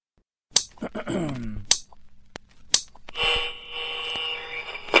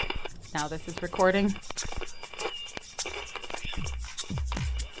now this is recording.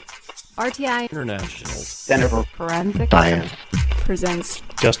 RTI International Center for Forensic Science presents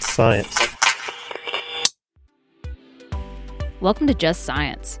Just Science. Welcome to Just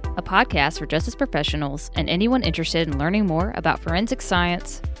Science, a podcast for justice professionals and anyone interested in learning more about forensic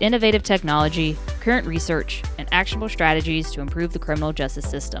science, innovative technology, current research, and actionable strategies to improve the criminal justice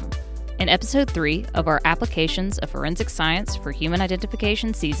system. In episode 3 of our Applications of Forensic Science for Human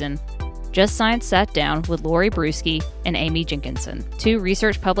Identification season, Just Science sat down with Lori Bruski and Amy Jenkinson, two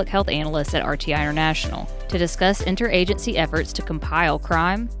Research Public Health Analysts at RTI International, to discuss interagency efforts to compile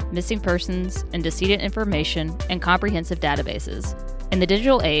crime, missing persons, and decedent information in comprehensive databases. In the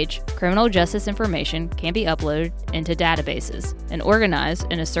digital age, criminal justice information can be uploaded into databases and organized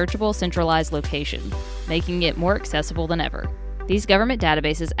in a searchable, centralized location, making it more accessible than ever. These government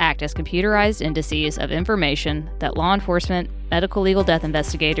databases act as computerized indices of information that law enforcement, medicolegal death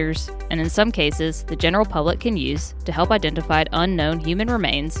investigators, and in some cases, the general public can use to help identify unknown human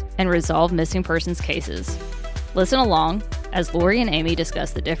remains and resolve missing persons cases. Listen along as Lori and Amy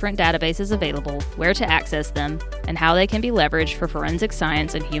discuss the different databases available, where to access them, and how they can be leveraged for forensic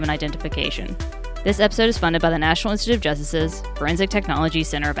science and human identification. This episode is funded by the National Institute of Justice's Forensic Technology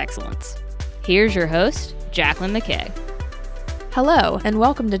Center of Excellence. Here's your host, Jacqueline McKay. Hello, and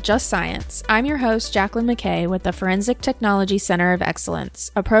welcome to Just Science. I'm your host, Jacqueline McKay, with the Forensic Technology Center of Excellence,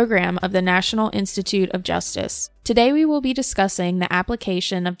 a program of the National Institute of Justice. Today we will be discussing the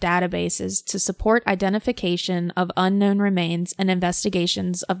application of databases to support identification of unknown remains and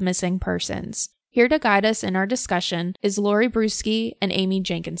investigations of missing persons. Here to guide us in our discussion is Lori Bruski and Amy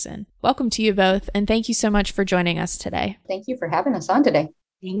Jenkinson. Welcome to you both, and thank you so much for joining us today. Thank you for having us on today.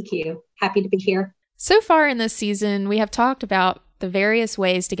 Thank you. Happy to be here. So far in this season, we have talked about the various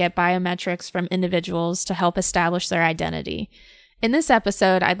ways to get biometrics from individuals to help establish their identity. In this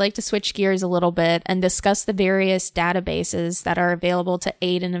episode, I'd like to switch gears a little bit and discuss the various databases that are available to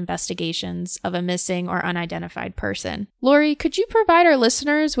aid in investigations of a missing or unidentified person. Lori, could you provide our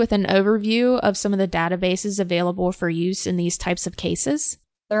listeners with an overview of some of the databases available for use in these types of cases?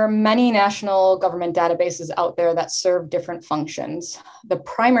 There are many national government databases out there that serve different functions. The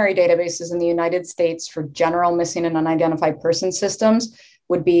primary databases in the United States for general missing and unidentified person systems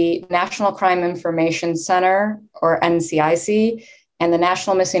would be National Crime Information Center, or NCIC, and the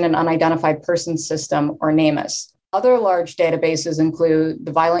National Missing and Unidentified Persons System, or NamUs. Other large databases include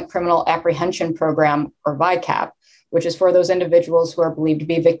the Violent Criminal Apprehension Program, or VICAP, which is for those individuals who are believed to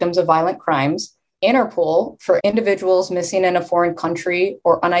be victims of violent crimes, Interpol for individuals missing in a foreign country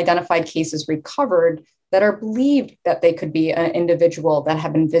or unidentified cases recovered that are believed that they could be an individual that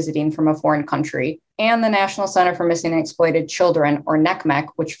have been visiting from a foreign country, and the National Center for Missing and Exploited Children, or NCMEC,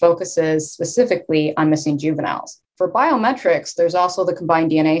 which focuses specifically on missing juveniles. For biometrics, there's also the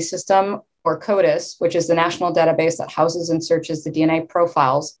Combined DNA System, or CODIS, which is the national database that houses and searches the DNA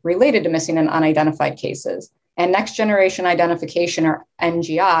profiles related to missing and unidentified cases, and Next Generation Identification, or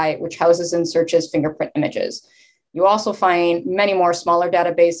NGI, which houses and searches fingerprint images. You also find many more smaller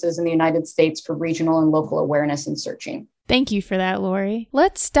databases in the United States for regional and local awareness and searching. Thank you for that, Lori.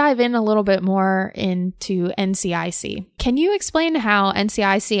 Let's dive in a little bit more into NCIC. Can you explain how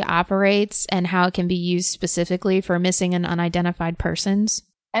NCIC operates and how it can be used specifically for missing and unidentified persons?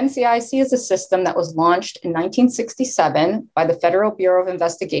 NCIC is a system that was launched in 1967 by the Federal Bureau of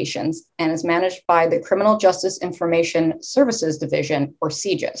Investigations and is managed by the Criminal Justice Information Services Division, or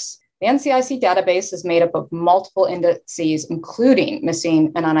CJIS. The NCIC database is made up of multiple indices, including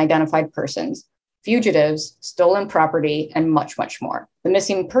missing and unidentified persons, fugitives, stolen property, and much, much more. The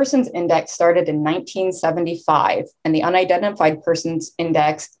Missing Persons Index started in 1975 and the Unidentified Persons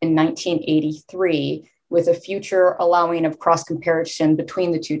Index in 1983, with a future allowing of cross-comparison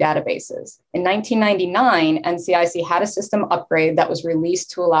between the two databases. In 1999, NCIC had a system upgrade that was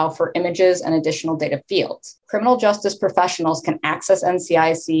released to allow for images and additional data fields. Criminal justice professionals can access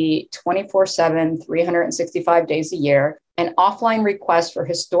NCIC 24/7, 365 days a year, and offline requests for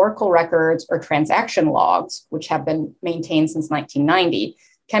historical records or transaction logs, which have been maintained since 1990,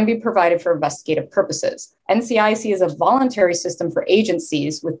 can be provided for investigative purposes. NCIC is a voluntary system for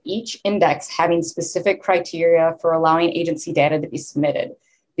agencies, with each index having specific criteria for allowing agency data to be submitted.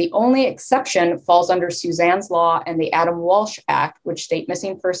 The only exception falls under Suzanne's Law and the Adam Walsh Act, which state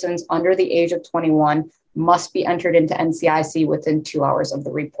missing persons under the age of 21 must be entered into NCIC within 2 hours of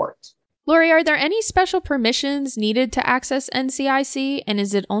the report. Lori, are there any special permissions needed to access NCIC, and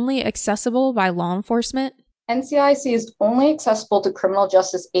is it only accessible by law enforcement? NCIC is only accessible to criminal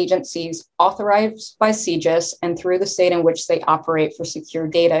justice agencies authorized by CJIS and through the state in which they operate for secure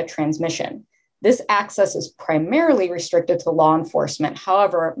data transmission. This access is primarily restricted to law enforcement.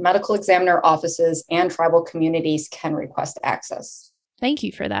 However, medical examiner offices and tribal communities can request access. Thank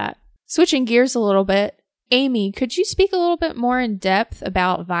you for that. Switching gears a little bit, Amy, could you speak a little bit more in depth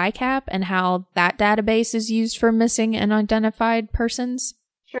about VICAP and how that database is used for missing and unidentified persons?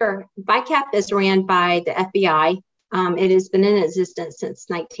 Sure. VICAP is ran by the FBI. It has been in existence since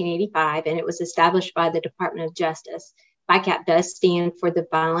 1985, and it was established by the Department of Justice. VICAP does stand for the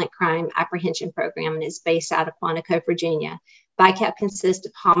Violent Crime Apprehension Program and is based out of Quantico, Virginia. VICAP consists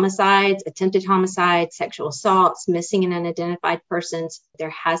of homicides, attempted homicides, sexual assaults, missing and unidentified persons.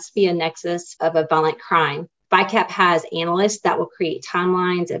 There has to be a nexus of a violent crime. VICAP has analysts that will create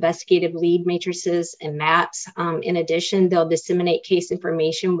timelines, investigative lead matrices, and maps. In addition, they'll disseminate case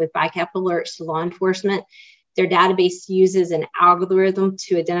information with VICAP alerts to law enforcement. Their database uses an algorithm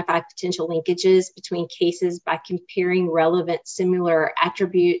to identify potential linkages between cases by comparing relevant similar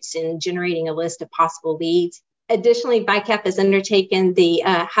attributes and generating a list of possible leads. Additionally, VICAP has undertaken the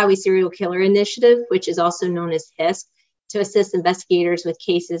Highway Serial Killer Initiative, which is also known as HISC, to assist investigators with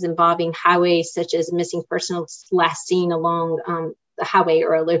cases involving highways such as missing persons last seen along the highway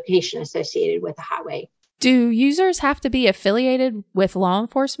or a location associated with the highway. Do users have to be affiliated with law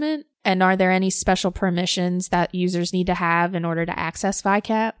enforcement? And are there any special permissions that users need to have in order to access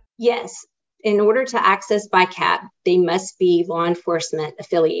VICAP? Yes. In order to access VICAP, they must be law enforcement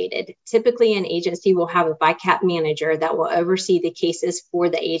affiliated. Typically, an agency will have a VICAP manager that will oversee the cases for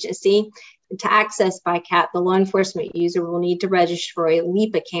the agency. To access VICAP, the law enforcement user will need to register for a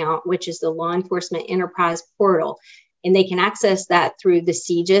LEAP account, which is the Law Enforcement Enterprise Portal. And they can access that through the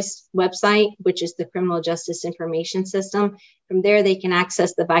CJIS website, which is the Criminal Justice Information System. From there, they can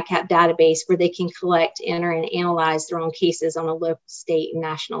access the VICAP database where they can collect, enter, and analyze their own cases on a local, state, and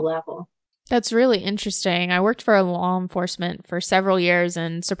national level. That's really interesting. I worked for law enforcement for several years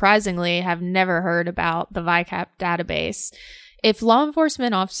and surprisingly have never heard about the VICAP database. If law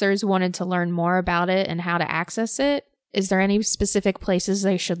enforcement officers wanted to learn more about it and how to access it, is there any specific places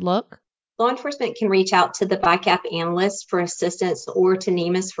they should look? Law enforcement can reach out to the VICAP analyst for assistance or to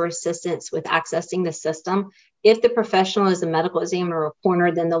NAMUS for assistance with accessing the system. If the professional is a medical examiner or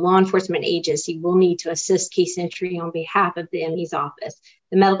coroner, then the law enforcement agency will need to assist case entry on behalf of the ME's office.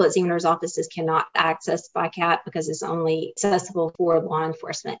 The medical examiner's offices cannot access VICAP because it's only accessible for law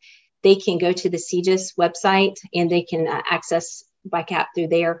enforcement. They can go to the CJIS website and they can access VICAP through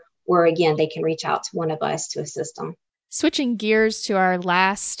there, or again, they can reach out to one of us to assist them. Switching gears to our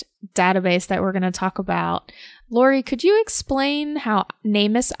last database that we're going to talk about, Lori, could you explain how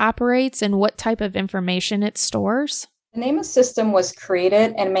NAMUS operates and what type of information it stores? The NAMUS system was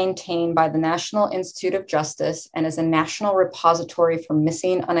created and maintained by the National Institute of Justice and is a national repository for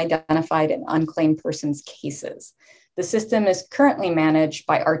missing, unidentified, and unclaimed persons cases. The system is currently managed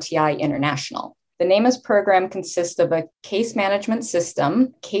by RTI International. The NAMUS program consists of a case management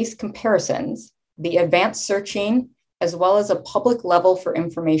system, case comparisons, the advanced searching, as well as a public level for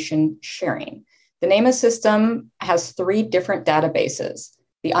information sharing. The NAMUS system has 3 different databases.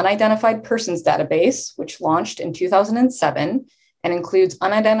 The Unidentified Persons Database, which launched in 2007 and includes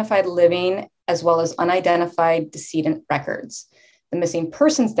unidentified living as well as unidentified decedent records. The Missing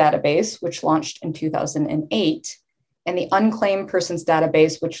Persons Database, which launched in 2008, and the Unclaimed Persons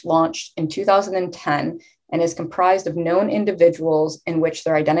Database, which launched in 2010 and is comprised of known individuals in which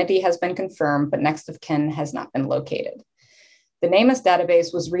their identity has been confirmed, but next of kin has not been located. The NAMUS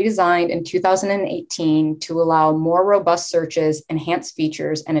database was redesigned in 2018 to allow more robust searches, enhanced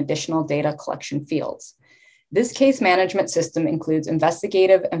features, and additional data collection fields. This case management system includes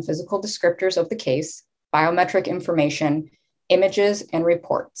investigative and physical descriptors of the case, biometric information, images, and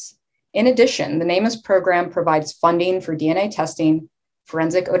reports. In addition, the NAMUS program provides funding for DNA testing,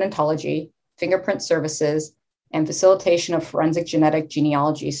 forensic odontology, fingerprint services, and facilitation of forensic genetic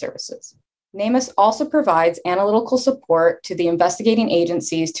genealogy services. NAMUS also provides analytical support to the investigating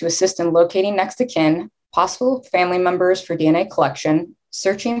agencies to assist in locating next of kin, possible family members for DNA collection,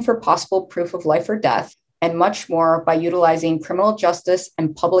 searching for possible proof of life or death, and much more by utilizing criminal justice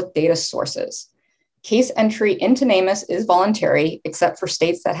and public data sources. Case entry into NAMUS is voluntary, except for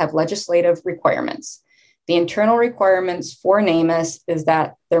states that have legislative requirements. The internal requirements for NAMUS is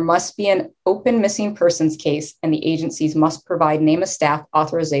that there must be an open missing persons case and the agencies must provide NAMUS staff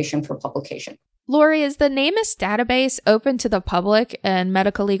authorization for publication. Lori, is the NAMUS database open to the public and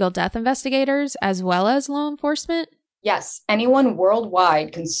medical legal death investigators as well as law enforcement? Yes, anyone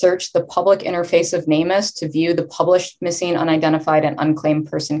worldwide can search the public interface of NAMUS to view the published missing, unidentified, and unclaimed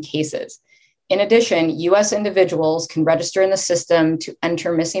person cases. In addition, U.S. individuals can register in the system to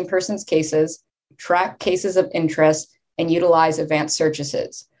enter missing persons cases, track cases of interest, and utilize advanced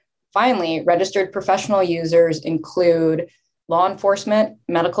searches. Finally, registered professional users include law enforcement,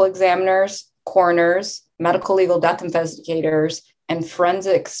 medical examiners, coroners, medical legal death investigators, and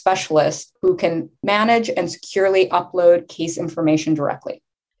forensic specialists who can manage and securely upload case information directly.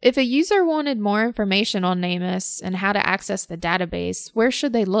 If a user wanted more information on NamUs and how to access the database, where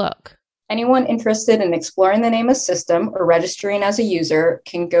should they look? Anyone interested in exploring the NamUs system or registering as a user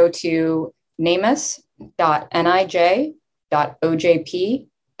can go to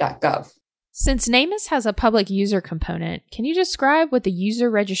namus.nij.ojp.gov. Since NamUs has a public user component, can you describe what the user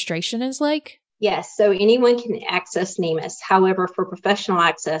registration is like? Yes, so anyone can access NamUs. However, for professional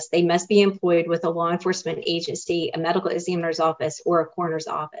access, they must be employed with a law enforcement agency, a medical examiner's office, or a coroner's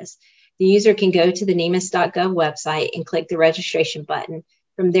office. The user can go to the namus.gov website and click the registration button.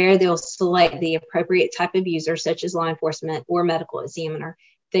 From there, they'll select the appropriate type of user, such as law enforcement or medical examiner.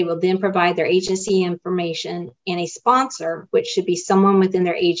 They will then provide their agency information and a sponsor, which should be someone within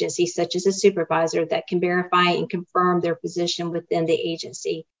their agency, such as a supervisor, that can verify and confirm their position within the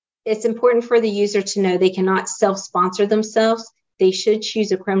agency. It's important for the user to know they cannot self-sponsor themselves. They should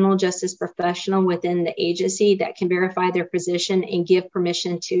choose a criminal justice professional within the agency that can verify their position and give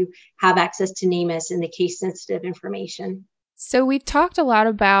permission to have access to NamUs and the case-sensitive information. So we've talked a lot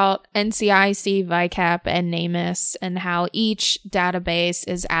about NCIC, VICAP, and NamUs and how each database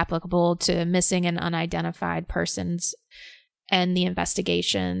is applicable to missing and unidentified persons and the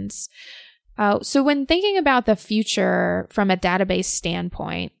investigations. So when thinking about the future from a database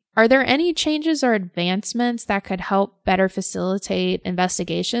standpoint, are there any changes or advancements that could help better facilitate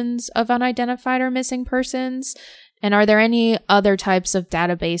investigations of unidentified or missing persons? And are there any other types of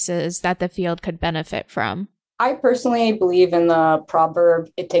databases that the field could benefit from? I personally believe in the proverb,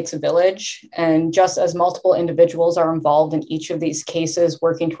 it takes a village. And just as multiple individuals are involved in each of these cases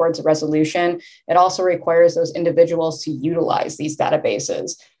working towards a resolution, it also requires those individuals to utilize these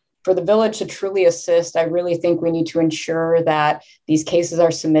databases. For the village to truly assist, I really think we need to ensure that these cases are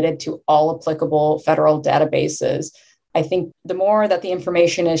submitted to all applicable federal databases. I think the more that the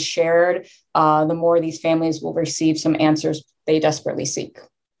information is shared, the more these families will receive some answers they desperately seek.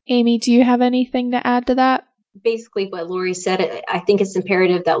 Amy, do you have anything to add to that? Basically what Lori said, I think it's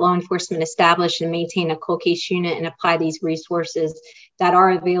imperative that law enforcement establish and maintain a cold case unit and apply these resources that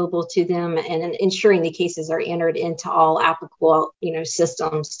are available to them, and ensuring the cases are entered into all applicable,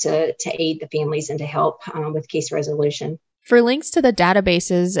 systems to aid the families and to help with case resolution. For links to the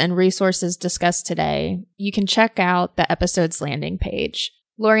databases and resources discussed today, you can check out the episode's landing page.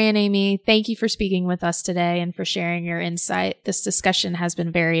 Lori and Amy, thank you for speaking with us today and for sharing your insight. This discussion has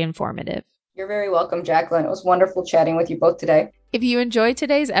been very informative. You're very welcome, Jacqueline. It was wonderful chatting with you both today. If you enjoyed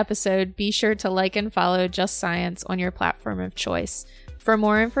today's episode, be sure to like and follow Just Science on your platform of choice. For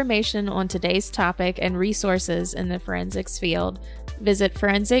more information on today's topic and resources in the forensics field, visit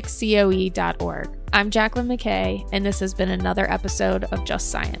forensiccoe.org. I'm Jacqueline McKay, and this has been another episode of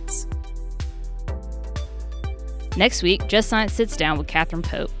Just Science. Next week, Just Science sits down with Catherine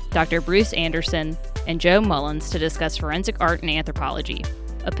Pope, Dr. Bruce Anderson, and Joe Mullins to discuss forensic art and anthropology.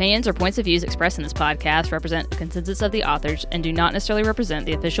 Opinions or points of views expressed in this podcast represent a consensus of the authors and do not necessarily represent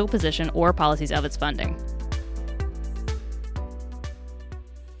the official position or policies of its funding.